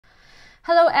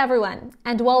Hello everyone,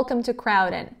 and welcome to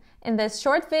Crowdin. In this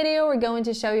short video, we're going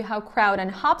to show you how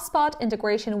Crowdin HubSpot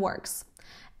integration works.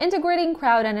 Integrating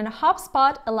Crowdin and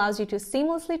HubSpot allows you to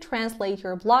seamlessly translate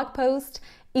your blog post,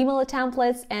 email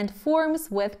templates, and forms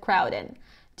with Crowdin.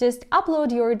 Just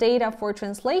upload your data for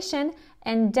translation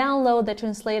and download the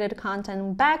translated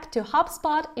content back to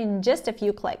HubSpot in just a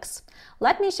few clicks.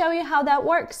 Let me show you how that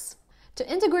works. To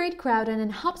integrate Crowdin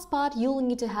and HubSpot, you'll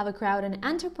need to have a Crowdin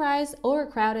Enterprise or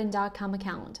Crowdin.com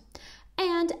account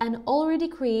and an already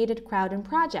created Crowdin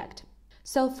project.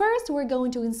 So first, we're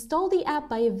going to install the app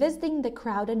by visiting the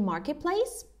Crowdin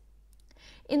Marketplace.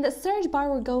 In the search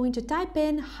bar, we're going to type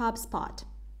in HubSpot.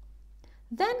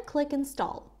 Then click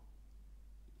Install.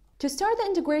 To start the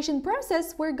integration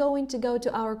process, we're going to go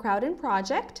to our Crowdin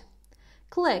project,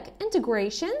 click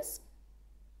Integrations.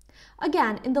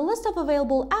 Again, in the list of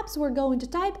available apps, we're going to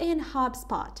type in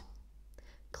HubSpot.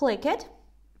 Click it.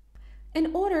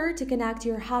 In order to connect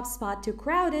your HubSpot to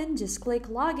Crowdin, just click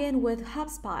Login with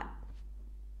HubSpot.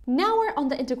 Now we're on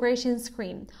the integration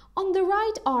screen. On the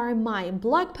right are my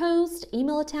blog post,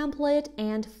 email template,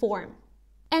 and form.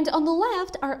 And on the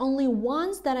left are only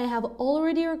ones that I have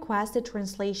already requested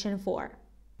translation for.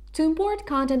 To import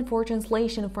content for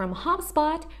translation from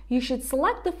HubSpot, you should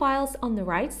select the files on the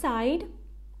right side,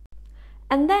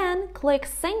 and then click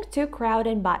Sync to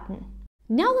Crowdin button.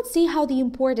 Now let's see how the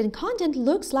imported content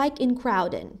looks like in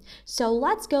Crowdin. So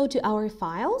let's go to our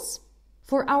files.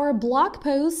 For our blog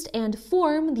post and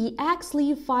form, the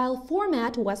XLEAF file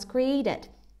format was created.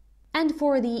 And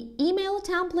for the email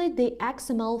template, the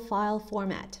XML file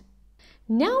format.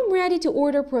 Now I'm ready to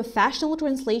order professional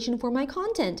translation for my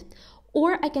content.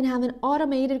 Or I can have an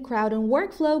automated Crowdin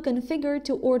workflow configured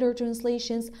to order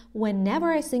translations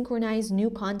whenever I synchronize new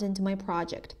content to my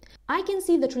project. I can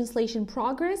see the translation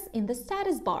progress in the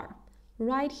status bar,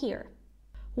 right here.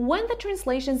 When the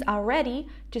translations are ready,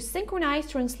 to synchronize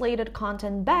translated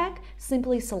content back,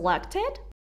 simply select it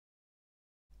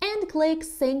and click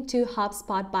Sync to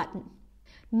HubSpot button.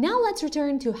 Now let's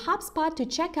return to HubSpot to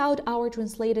check out our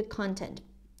translated content.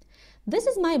 This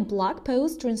is my blog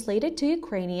post translated to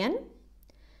Ukrainian.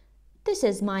 This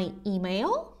is my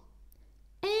email,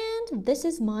 and this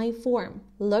is my form.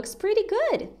 Looks pretty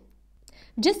good.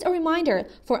 Just a reminder,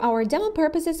 for our demo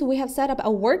purposes, we have set up a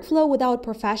workflow without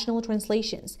professional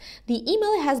translations. The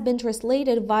email has been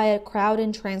translated via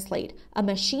Crowdin Translate, a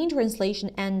machine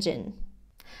translation engine.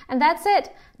 And that's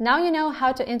it. Now you know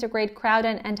how to integrate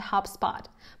Crowdin and HubSpot.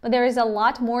 But there is a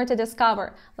lot more to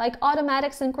discover, like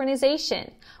automatic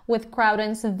synchronization. With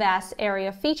Crowdin's vast area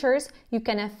of features, you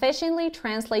can efficiently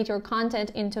translate your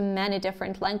content into many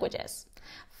different languages.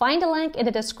 Find a link in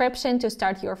the description to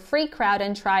start your free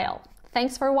Crowdin trial.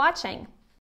 Thanks for watching.